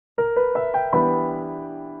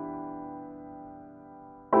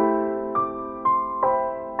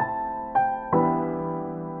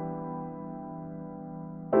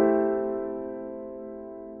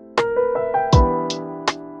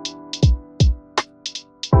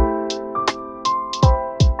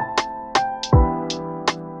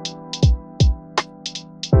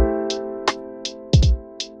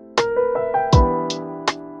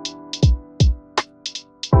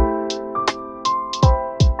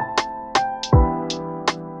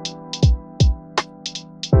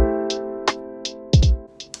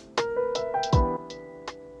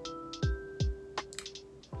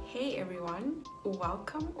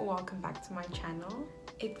Welcome back to my channel.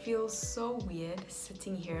 It feels so weird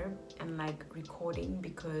sitting here and like recording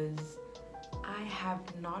because I have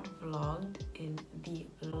not vlogged in the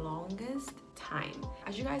longest time.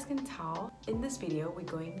 As you guys can tell, in this video we're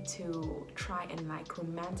going to try and like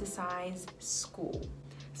romanticize school,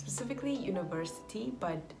 specifically university,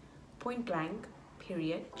 but point blank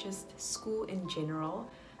period, just school in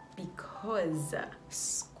general, because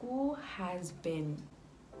school has been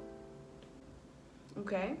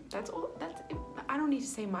okay. That's all. I don't need to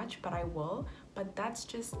say much, but I will. But that's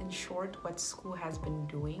just in short what school has been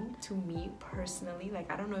doing to me personally. Like,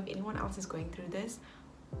 I don't know if anyone else is going through this,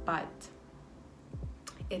 but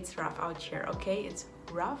it's rough out here, okay? It's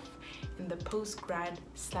rough in the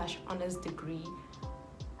post-grad/honors degree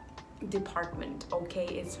department, okay?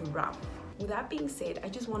 It's rough. With that being said, I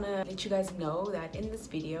just want to let you guys know that in this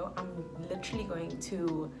video I'm literally going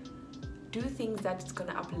to do things that's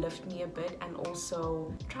gonna uplift me a bit and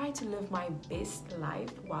also try to live my best life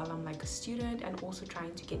while I'm like a student, and also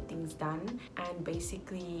trying to get things done and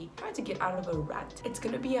basically try to get out of a rut. It's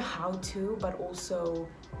gonna be a how-to, but also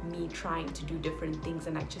me trying to do different things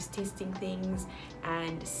and like just testing things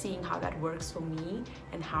and seeing how that works for me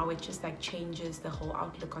and how it just like changes the whole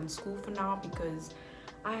outlook on school for now, because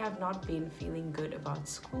I have not been feeling good about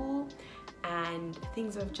school and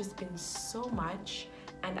things have just been so much,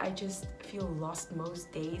 and I just feel lost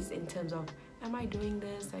most days in terms of, am I doing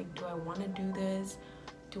this? Like, do I want to do this?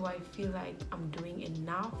 Do I feel like I'm doing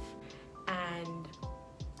enough? And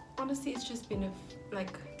honestly, it's just been a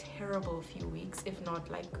terrible few weeks, if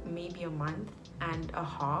not like maybe a month and a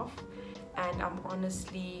half, and I'm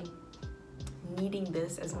honestly needing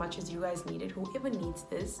this as much as you guys need it. Whoever needs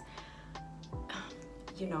this,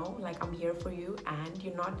 you know, like, I'm here for you and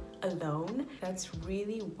you're not alone. That's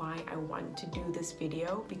really why I want to do this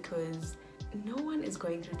video, because no one is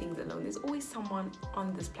going through things alone. There's always someone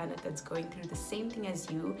on this planet that's going through the same thing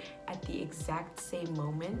as you at the exact same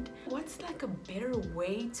moment. What's like a better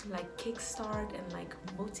way to like kickstart and like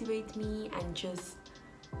motivate me and just,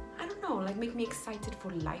 I don't know, like make me excited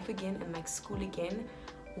for life again and like school again?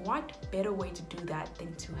 What better way to do that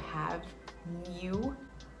than to have new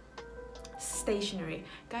stationery?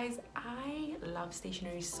 Guys, I love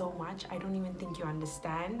stationery so much. I don't even think you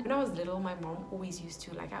understand. When I was little, my mom always used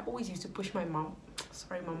to I always used to push my mom.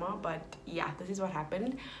 Sorry mama, but yeah, this is what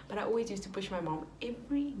happened. But I always used to push my mom.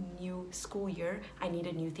 Every new school year I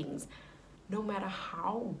needed new things. No matter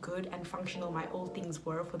how good and functional my old things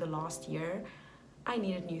were for the last year, I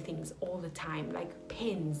needed new things all the time, like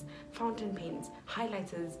pens, fountain pens,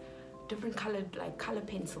 highlighters, different colored like color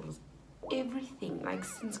pencils, everything. Like,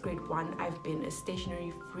 since grade 1 I've been a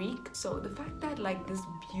stationery freak. So the fact that like this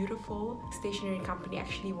beautiful stationery company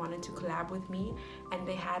actually wanted to collab with me and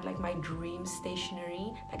they had like my dream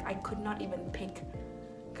stationery, like I could not even pick.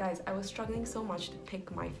 Guys, I was struggling so much to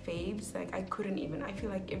pick my faves. Like, I couldn't even. I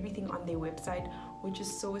feel like everything on their website, which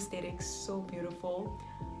is so aesthetic, so beautiful,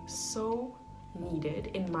 so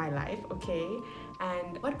needed in my life, okay?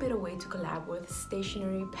 And what better way to collab with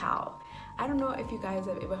Stationery Pal? I don't know if you guys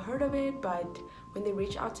have ever heard of it, but when they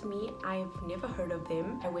reached out to me, I've never heard of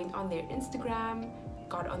them. I went on their Instagram,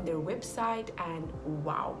 got on their website, and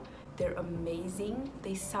wow, they're amazing.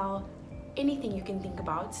 They sell anything you can think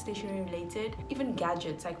about stationery related, even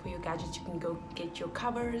gadgets. Like for your gadgets, you can go get your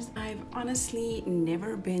covers. I've honestly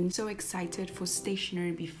never been so excited for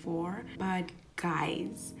stationery before, but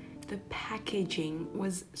guys, the packaging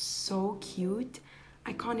was so cute.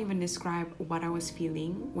 I can't even describe what I was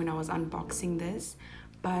feeling when I was unboxing this,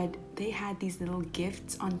 but they had these little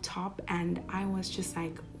gifts on top and I was just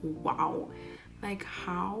like, wow, like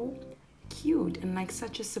how cute, and like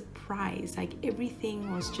such a surprise. Like,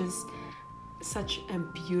 everything was just such a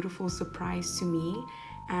beautiful surprise to me.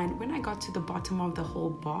 And when I got to the bottom of the whole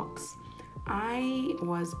box, I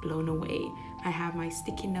was blown away. I have my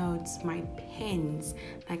sticky notes, my pens.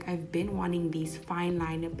 Like, I've been wanting these fine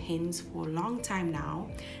liner pens for a long time now,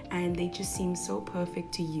 and they just seem so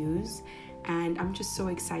perfect to use, and I'm just so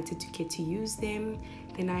excited to get to use them.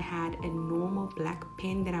 Then I had a normal black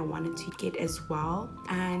pen that I wanted to get as well,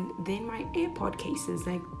 and then my AirPod cases.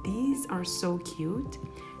 Like, these are so cute.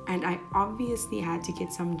 And I obviously had to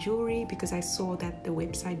get some jewelry because I saw that the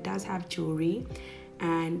website does have jewelry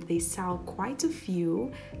and they sell quite a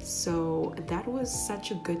few, so that was such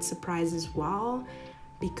a good surprise as well,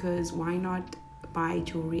 because why not buy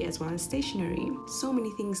jewelry as well as stationery? So many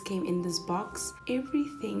things came in this box.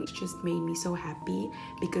 Everything just made me so happy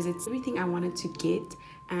because it's everything I wanted to get,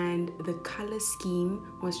 and the color scheme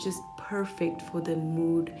was just perfect for the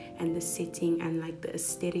mood and the setting and like the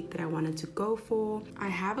aesthetic that I wanted to go for. I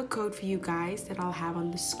have a code for you guys that I'll have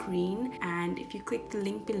on the screen, and if you click the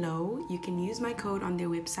link below, you can use my code on their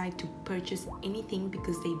website to purchase anything,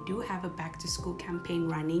 because they do have a back to school campaign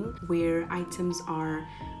running where items are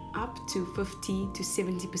up to 50 to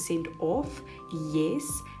 70% off. Yes,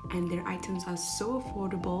 and their items are so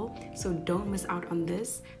affordable, so don't miss out on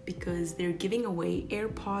this, because they're giving away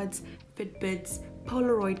AirPods, Fitbits,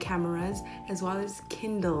 Polaroid cameras, as well as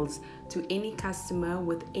Kindles to any customer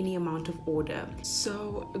with any amount of order.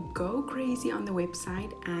 So go crazy on the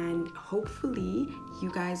website, and hopefully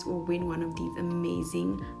you guys will win one of these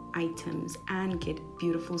amazing items and get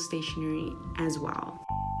beautiful stationery as well.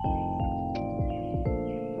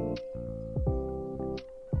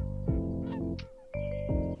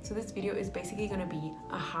 So this video is basically going to be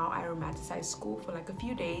a how I romanticize school for like a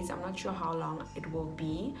few days. I'm not sure how long it will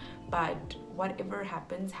be, but whatever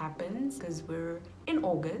happens, happens, because we're in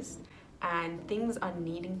August and things are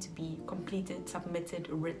needing to be completed, submitted,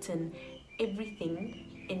 written,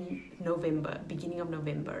 everything in November, beginning of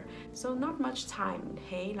November. So not much time,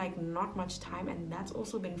 hey, like not much time, and that's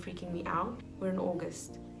also been freaking me out. We're in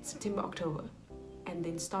August, September, October, and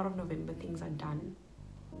then start of November, things are done.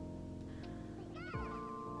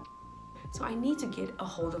 So I need to get a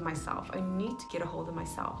hold of myself.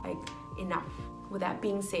 Like, enough. With that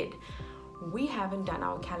being said, we haven't done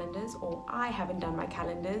our calendars, or I haven't done my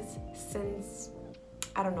calendars since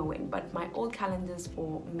I don't know when, but my old calendars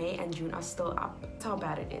for May and June are still up. That's how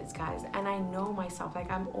bad it is, guys. And I know myself,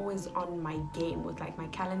 like I'm always on my game with like my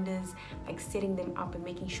calendars, like setting them up and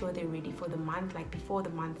making sure they're ready for the month, like before the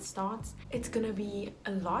month starts. It's gonna be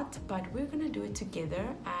a lot, but we're gonna do it together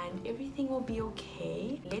and everything will be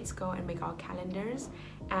okay. Let's go and make our calendars,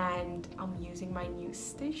 and I'm using my new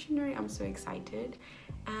stationery. I'm so excited.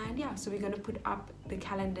 And yeah, so we're gonna put up the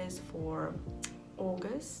calendars for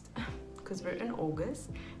August, because we're in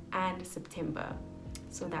August, and September.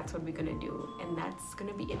 So that's what we're gonna do, and that's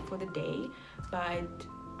gonna be it for the day. But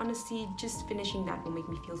honestly, just finishing that will make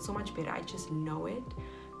me feel so much better. I just know it.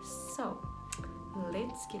 So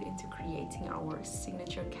let's get into creating our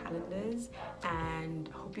signature calendars, and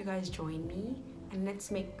hope you guys join me, and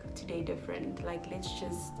let's make today different. Like, let's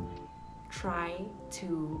just try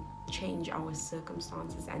to change our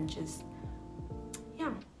circumstances and just,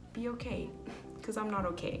 yeah, be okay, because I'm not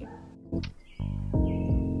okay.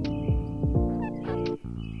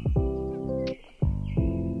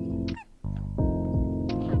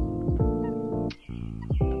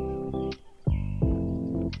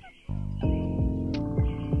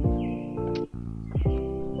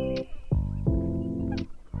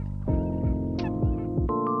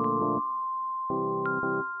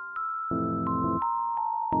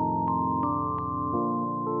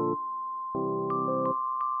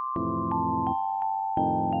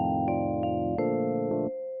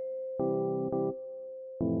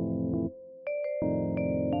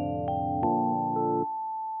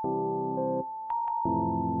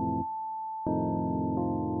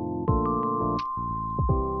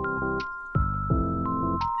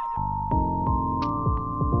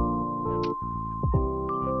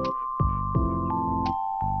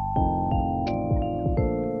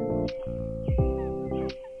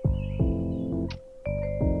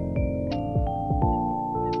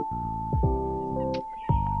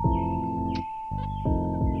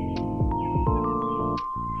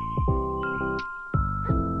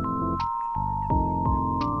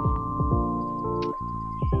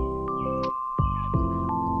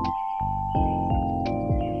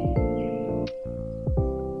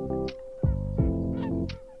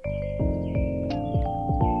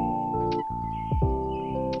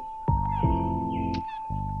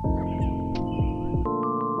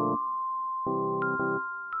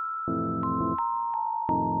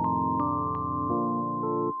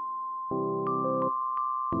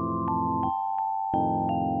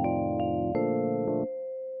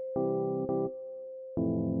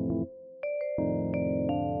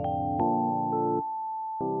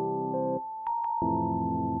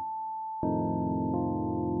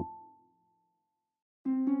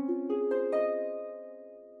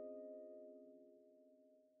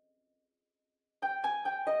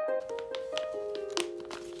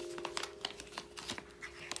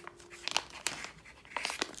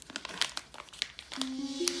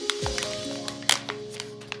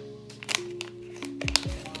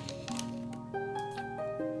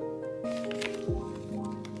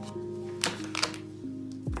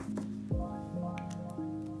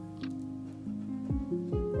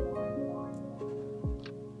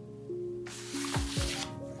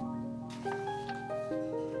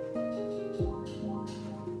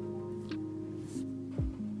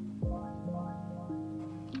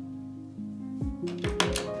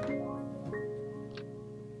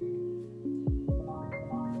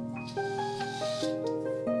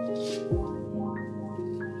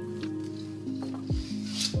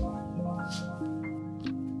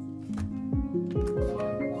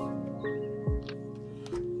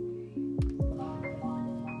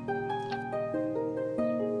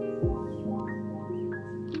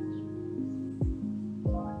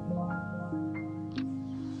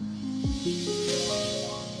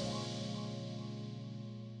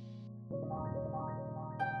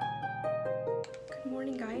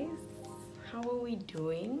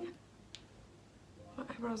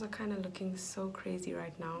 My eyebrows are kind of looking so crazy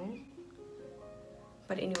right now.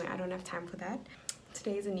 But anyway, I don't have time for that.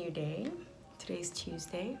 Today is a new day. Today is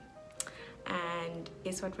Tuesday. And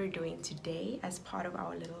guess what we're doing today as part of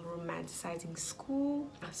our little romanticizing school?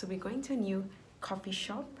 So we're going to a new coffee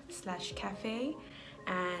shop slash cafe,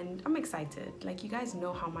 and I'm excited. Like, you guys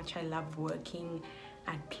know how much I love working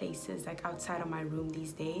at places like outside of my room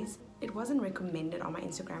these days. It wasn't recommended on my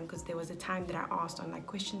Instagram because there was a time that I asked on like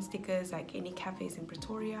question stickers, like any cafes in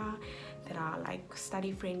Pretoria that are like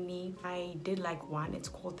study friendly. I did like one, it's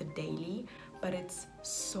called The Daily, but it's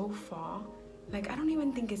so far. Like, I don't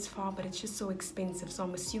even think it's far, but it's just so expensive. So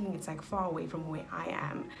I'm assuming it's like far away from where I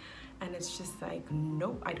am. And it's just like,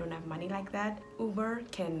 nope, I don't have money like that. Uber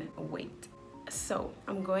can wait. So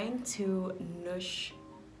I'm going to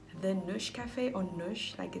the Nush Cafe, or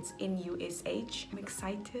Nush, like it's Nush. I'm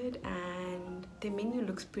excited, and the menu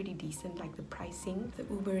looks pretty decent, like the pricing. The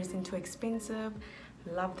Uber isn't too expensive.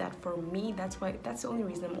 Love that for me. That's the only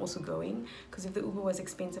reason I'm also going, because if the Uber was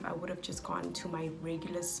expensive, I would have just gone to my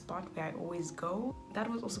regular spot where I always go. That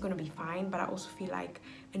was also going to be fine, but I also feel like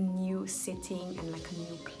a new setting and like a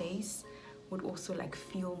new place would also like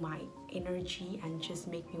feel my energy and just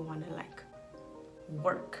make me want to like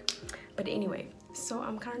work. But anyway, so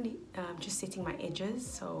I'm currently just setting my edges,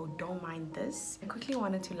 so don't mind this. I quickly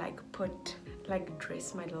wanted to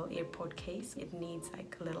dress my little airport case. It needs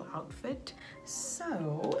like a little outfit,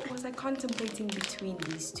 so I was like contemplating between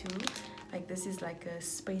these two. Like, this is like a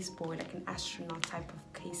space boy, like an astronaut type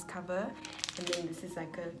of case cover, and then this is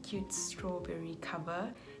like a cute strawberry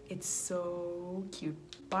cover. It's so cute,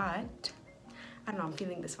 but I don't know, I'm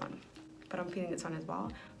feeling this one. But I'm feeling this one as well.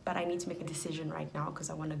 But I need to make a decision right now because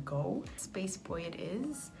I want to go. Space boy it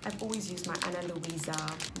is. I've always used my Ana Luisa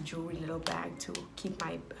jewelry little bag to keep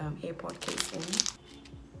my airport case in.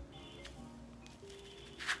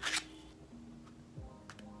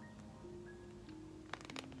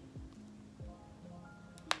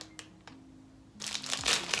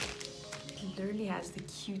 It literally has the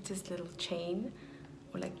cutest little chain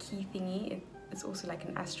or like key thingy. It's also like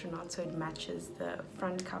an astronaut, so it matches the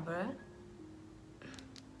front cover.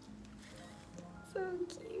 So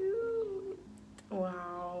cute.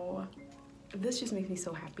 Wow, this just makes me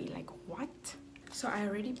so happy. Like, what? So I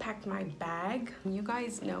already packed my bag. You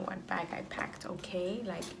guys know what bag I packed, okay?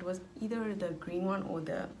 Like, it was either the green one or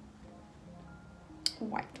the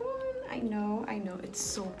white one. I know, it's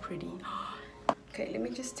so pretty. Okay, let me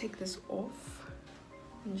just take this off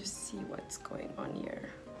and just see what's going on here.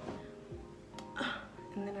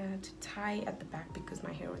 And then I had to tie at the back because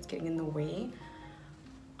my hair was getting in the way.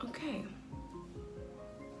 Okay,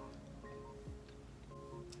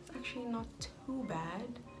 it's actually not too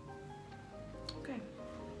bad. Okay,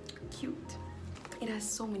 cute. It has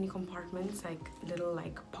so many compartments, like little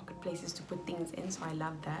like pocket places to put things in, so I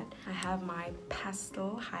love that. I have my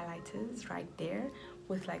pastel highlighters right there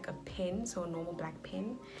with like a pen, so a normal black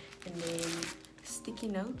pen, and then sticky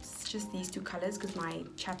notes, just these two colors because my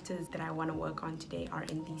chapters that I want to work on today are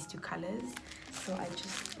in these two colors. So I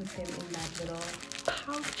just put them in that little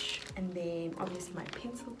pouch, and then obviously my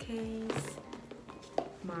pencil case,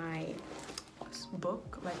 my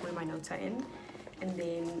book, like where my notes are in, and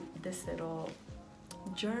then this little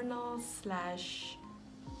journal slash,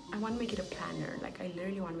 I want to make it a planner. Like, I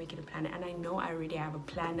literally want to make it a planner, and I know I already have a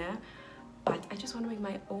planner, but I just want to make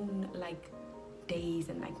my own like days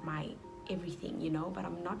and like my everything, you know, but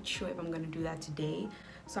I'm not sure if I'm going to do that today,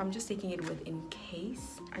 so I'm just taking it with in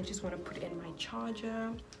case. I just want to put in my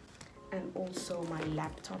charger and also my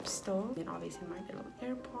laptop still, and obviously my little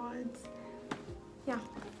AirPods. Yeah,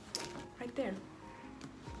 right there.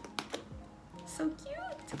 So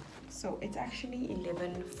cute. So it's actually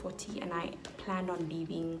 11:40 and I planned on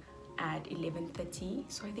leaving at 11:30,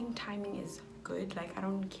 so I think timing is good. Like, I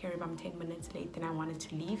don't care if I'm 10 minutes late, then I wanted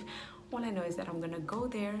to leave. All I know is that I'm gonna go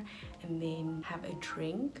there and then have a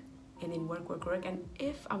drink and then work, and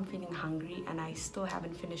if I'm feeling hungry and I still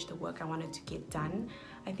haven't finished the work I wanted to get done,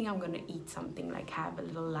 I think I'm gonna eat something, like have a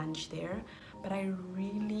little lunch there. But I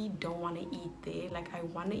really don't want to eat there. Like, I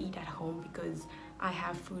want to eat at home because I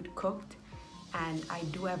have food cooked and I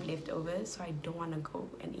do have leftovers, so I don't want to go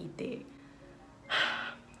and eat there.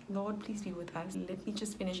 Lord, please be with us. Let me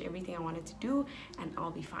just finish everything I wanted to do and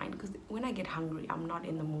I'll be fine, because when I get hungry, I'm not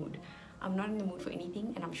in the mood. I'm not in the mood for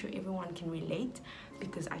anything, and I'm sure everyone can relate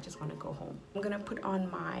because I just want to go home. I'm gonna put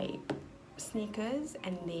on my sneakers,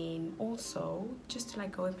 and then also just to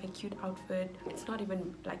like go with my cute outfit. It's not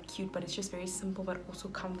even like cute, but it's just very simple but also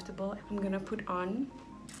comfortable. I'm gonna put on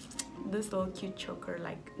this little cute choker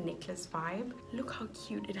like necklace vibe. Look how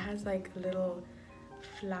cute it has, like a little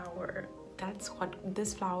flower. That's what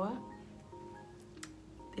this flower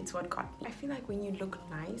it's what got me. I feel like when you look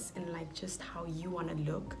nice and like just how you want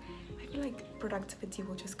to look, I feel like productivity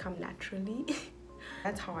will just come naturally.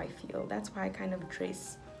 That's how I feel. That's why I kind of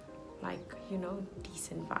dress like, you know,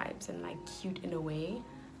 decent vibes and like cute in a way.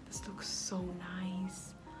 This looks so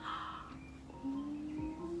nice.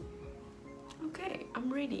 Okay,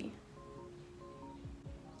 I'm ready.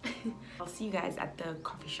 I'll see you guys at the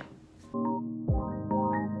coffee shop.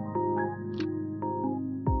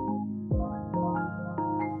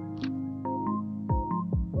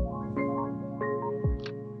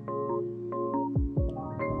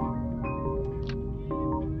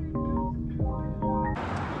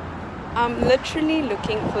 I'm literally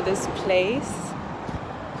looking for this place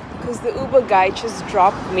because the Uber guy just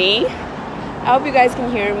dropped me. I hope you guys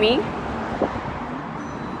can hear me.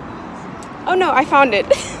 Oh no, I found it.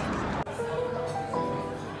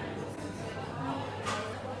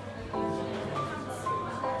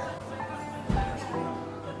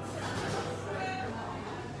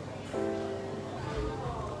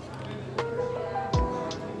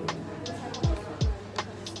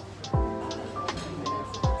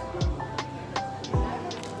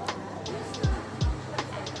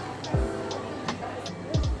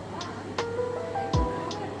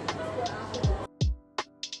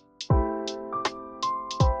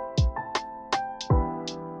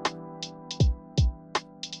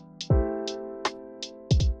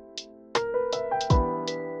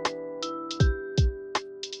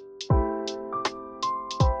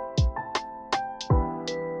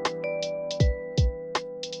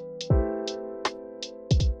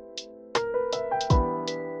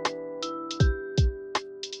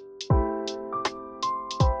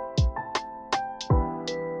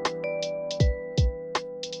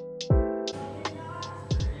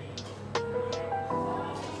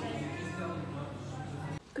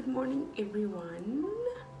 Good morning, everyone.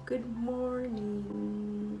 Good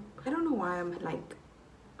morning. I don't know why I'm like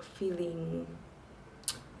feeling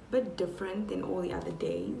a bit different than all the other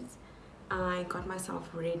days. I got myself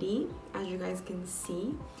ready, as you guys can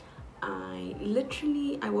see.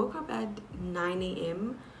 I woke up at 9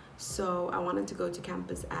 a.m. so I wanted to go to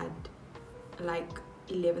campus at like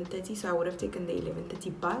 11:30, so I would have taken the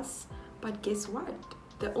 11:30 bus. But guess what?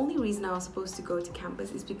 The only reason I was supposed to go to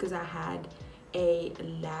campus is because I had a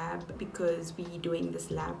lab, because we're doing this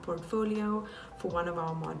lab portfolio for one of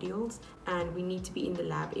our modules, and we need to be in the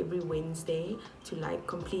lab every Wednesday to like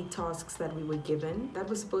complete tasks that we were given. That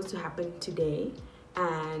was supposed to happen today,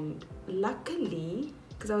 and luckily,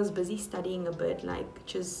 because I was busy studying a bit, like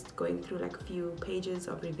just going through like a few pages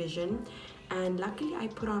of revision, and luckily I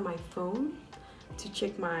put on my phone to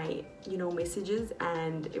check my, you know, messages,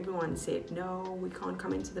 and everyone said no, we can't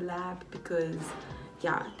come into the lab because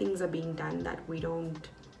yeah, things are being done that we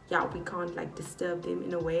can't like disturb them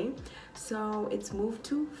in a way. So it's moved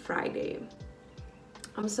to Friday.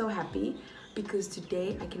 I'm so happy because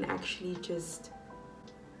today I can actually just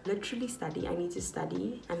literally study. I need to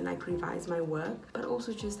study and like revise my work, but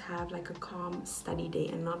also just have like a calm study day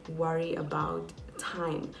and not worry about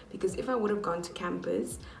time. Because if I would have gone to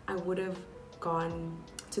campus, I would have gone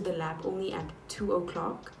to the lab only at 2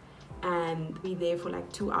 o'clock and be there for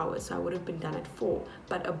like 2 hours, so I would have been done at 4,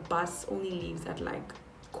 but a bus only leaves at like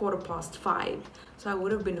 5:15, so I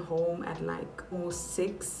would have been home at like almost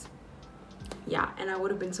 6. Yeah, and I would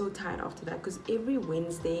have been so tired after that, because every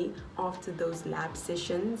Wednesday after those lab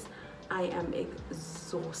sessions I am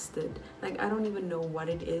exhausted. Like I don't even know what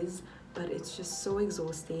it is, but it's just so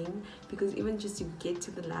exhausting, because even just to get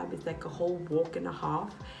to the lab is like a whole walk and a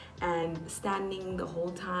half, and standing the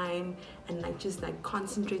whole time, and like just like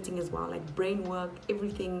concentrating as well, like brain work,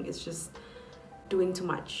 everything is just doing too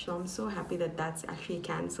much. So I'm so happy that that's actually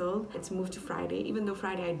cancelled. It's moved to Friday, even though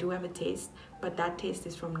Friday I do have a test, but that test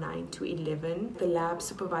is from 9 to 11. The lab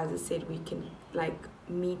supervisor said we can like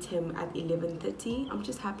meet him at 11:30. I'm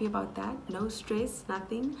just happy about that. No stress,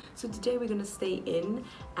 nothing. So today we're gonna stay in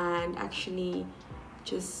and actually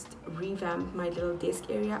just revamp my little desk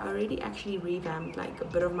area. I already actually revamped like a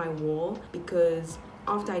bit of my wall, because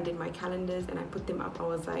after I did my calendars and I put them up, I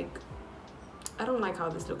was like, I don't like how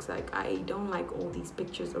this looks like. I don't like all these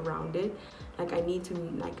pictures around it. Like I need to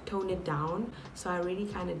like tone it down. So I already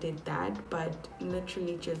kind of did that, but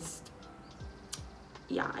literally just,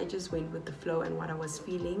 yeah, I just went with the flow and what I was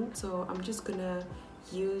feeling. So I'm just gonna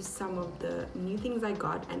use some of the new things I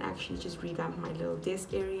got and actually just revamp my little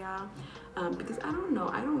desk area, because I don't know,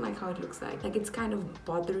 I don't like how it looks like it's kind of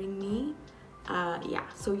bothering me. Yeah,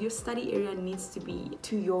 so your study area needs to be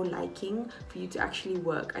to your liking for you to actually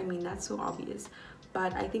work. I mean, that's so obvious,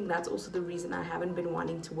 but I think that's also the reason I haven't been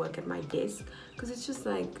wanting to work at my desk, because it's just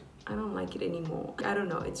like I don't like it anymore. I don't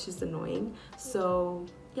know, it's just annoying. So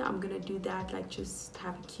yeah, I'm gonna do that, like just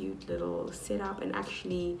have a cute little setup, and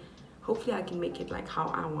actually hopefully I can make it like how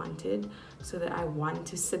I wanted, so that I want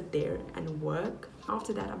to sit there and work.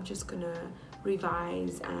 After that, I'm just gonna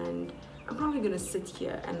revise, and I'm probably gonna sit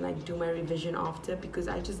here and like do my revision after, because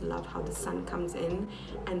I just love how the sun comes in,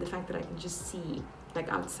 and the fact that I can just see like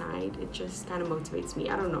outside, it just kind of motivates me.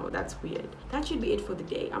 I don't know, that's weird. That should be it for the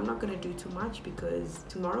day. I'm not gonna do too much because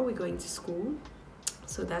tomorrow we're going to school,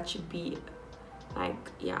 so that should be like,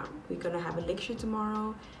 yeah, we're gonna have a lecture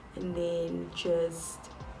tomorrow, and then just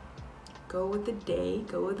go with the day,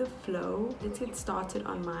 go with the flow. Let's get started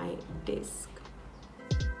on my desk.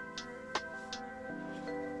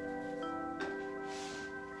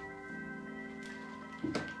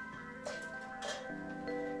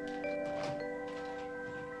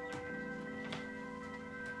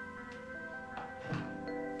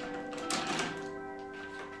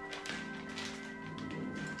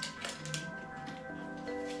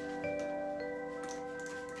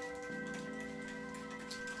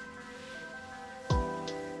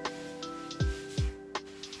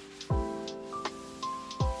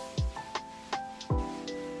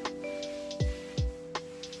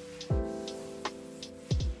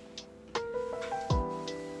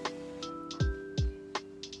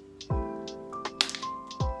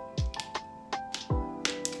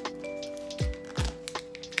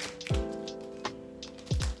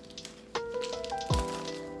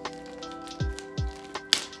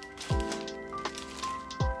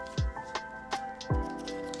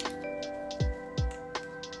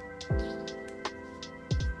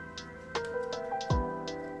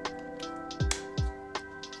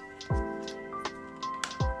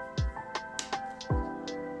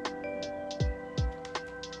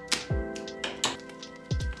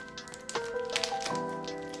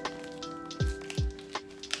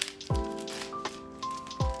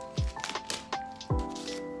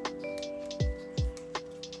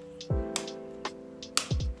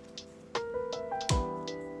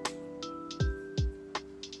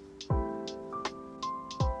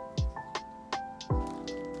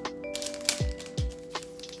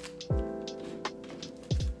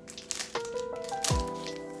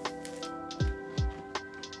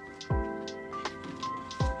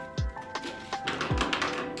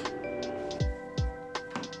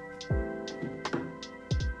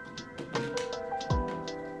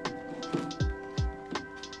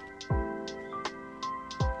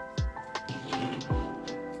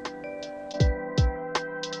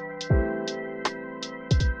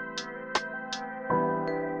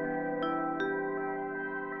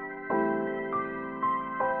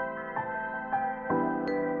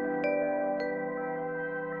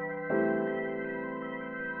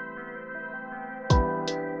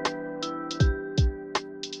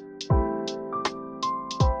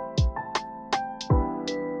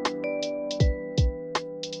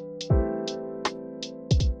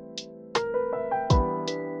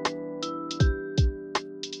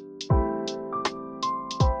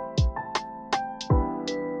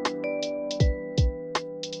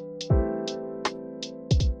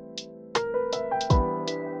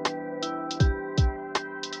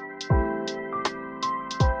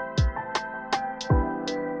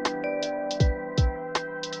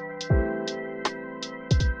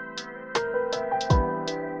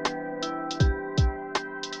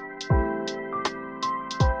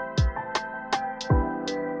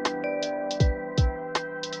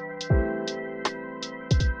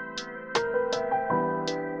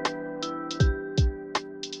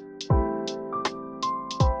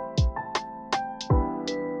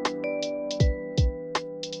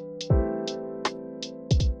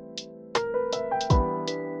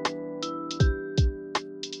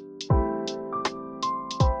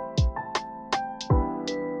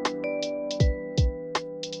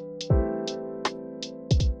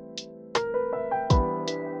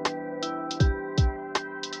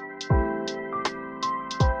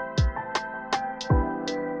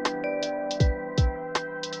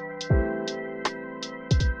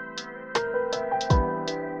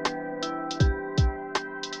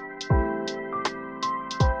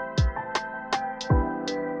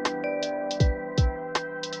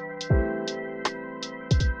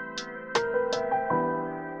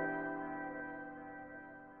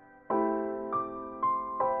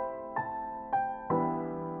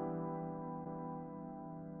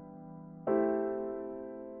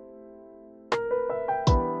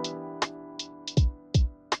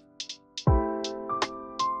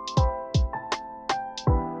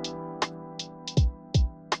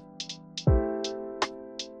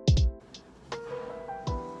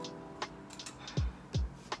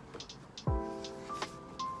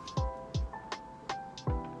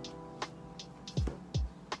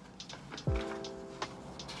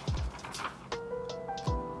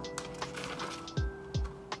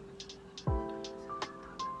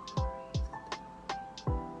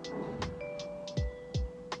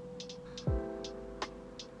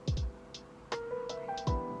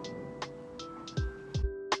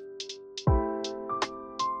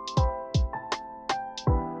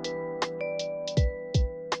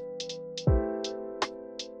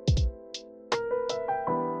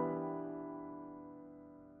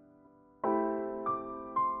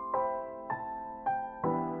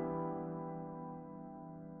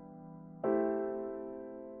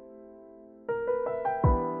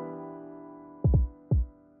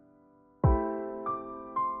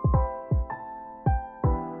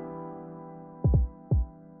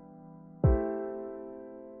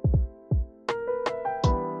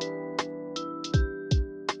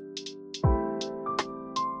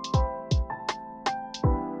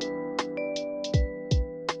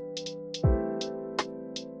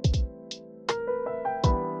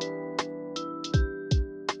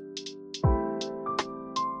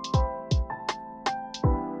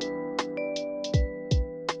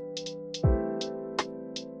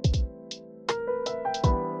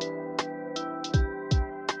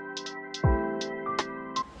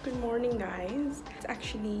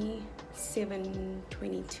 actually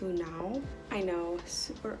 7:22 now. I know,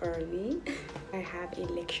 super early. I have a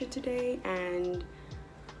lecture today, and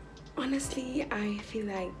honestly I feel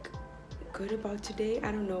like good about today.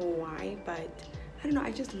 I don't know why, but I don't know,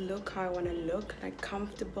 I just look how I want to look, like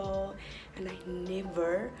comfortable, and I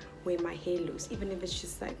never wear my hair loose, even if it's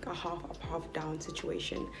just like a half up half down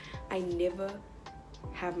situation. I never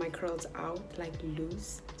have my curls out like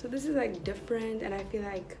loose, so this is like different, and I feel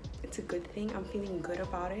like it's a good thing. I'm feeling good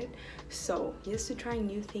about it. So here's to trying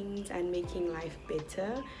new things and making life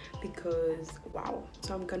better, because wow.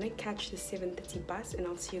 So I'm gonna catch the 7:30 bus and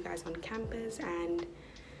I'll see you guys on campus, and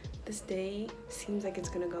this day seems like it's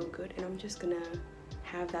gonna go good, and I'm just gonna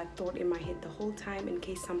have that thought in my head the whole time in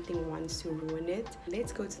case something wants to ruin it.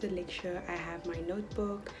 Let's go to the lecture. I have my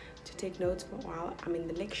notebook to take notes for while I'm in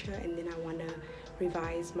the lecture, and then I want to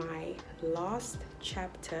revise my last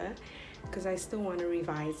chapter, because I still want to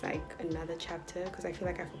revise like another chapter because I feel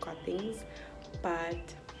like I forgot things, but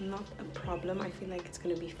not a problem. I feel like it's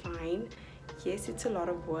gonna be fine. Yes, it's a lot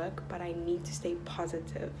of work, but I need to stay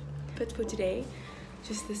positive. But for today,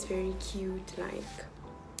 just this very cute like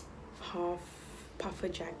half puffer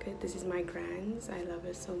jacket. This is my grand's. I love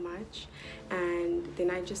her so much. And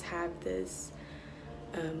then I just have this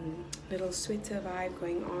little sweater vibe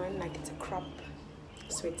going on, like it's a crop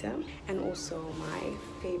sweater, and also my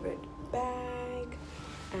favorite bag,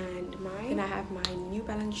 and then I have my New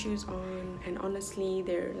Balance shoes on, and honestly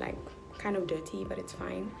they're like kind of dirty, but it's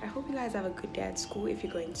fine. I hope you guys have a good day at school. If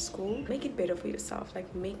you're going to school, make it better for yourself,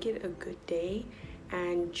 like make it a good day,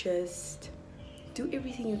 and just do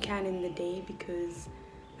everything you can in the day, because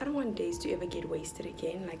I don't want days to ever get wasted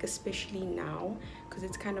again, like especially now, because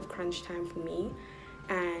it's kind of crunch time for me,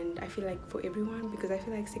 and I feel like for everyone, because I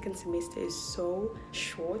feel like second semester is so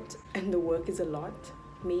short and the work is a lot.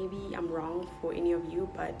 Maybe I'm wrong for any of you,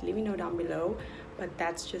 but let me know down below. But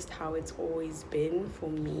that's just how it's always been for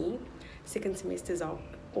me. Second semesters are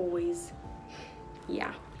always,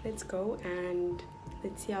 yeah. Let's go and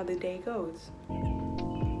let's see how the day goes.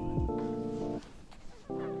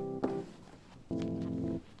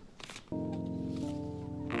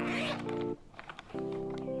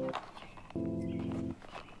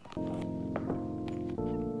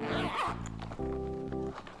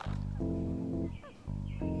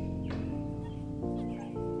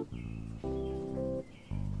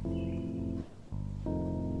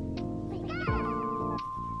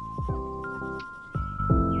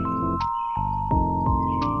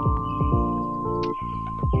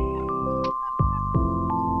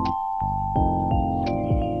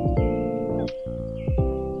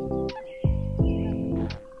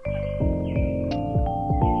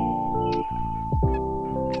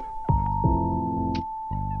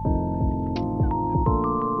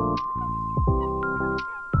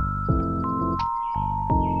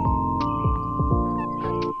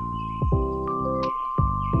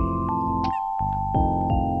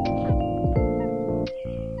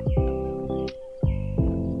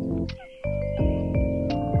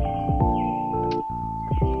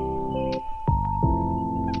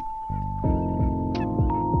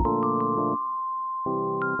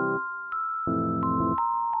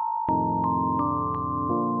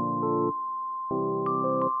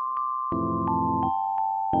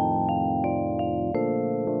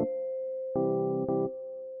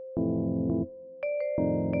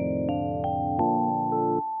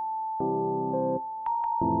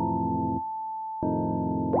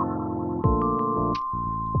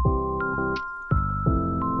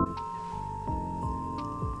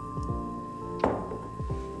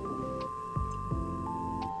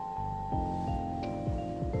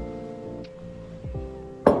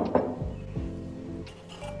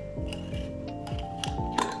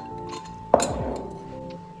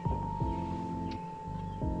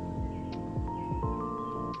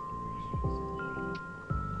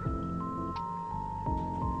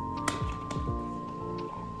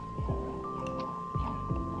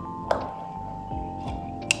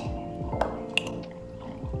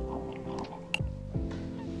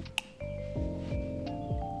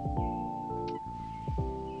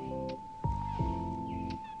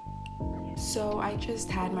 So I just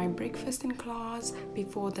had my breakfast in class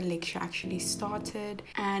before the lecture actually started,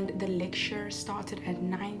 and the lecture started at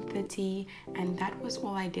 9:30, and that was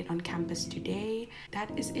all I did on campus today.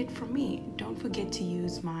 That is it from me. Don't forget to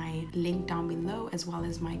use my link down below as well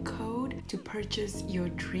as my code to purchase your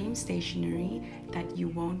dream stationery that you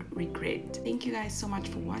won't regret. Thank you guys so much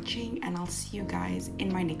for watching, and I'll see you guys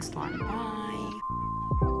in my next one. Bye.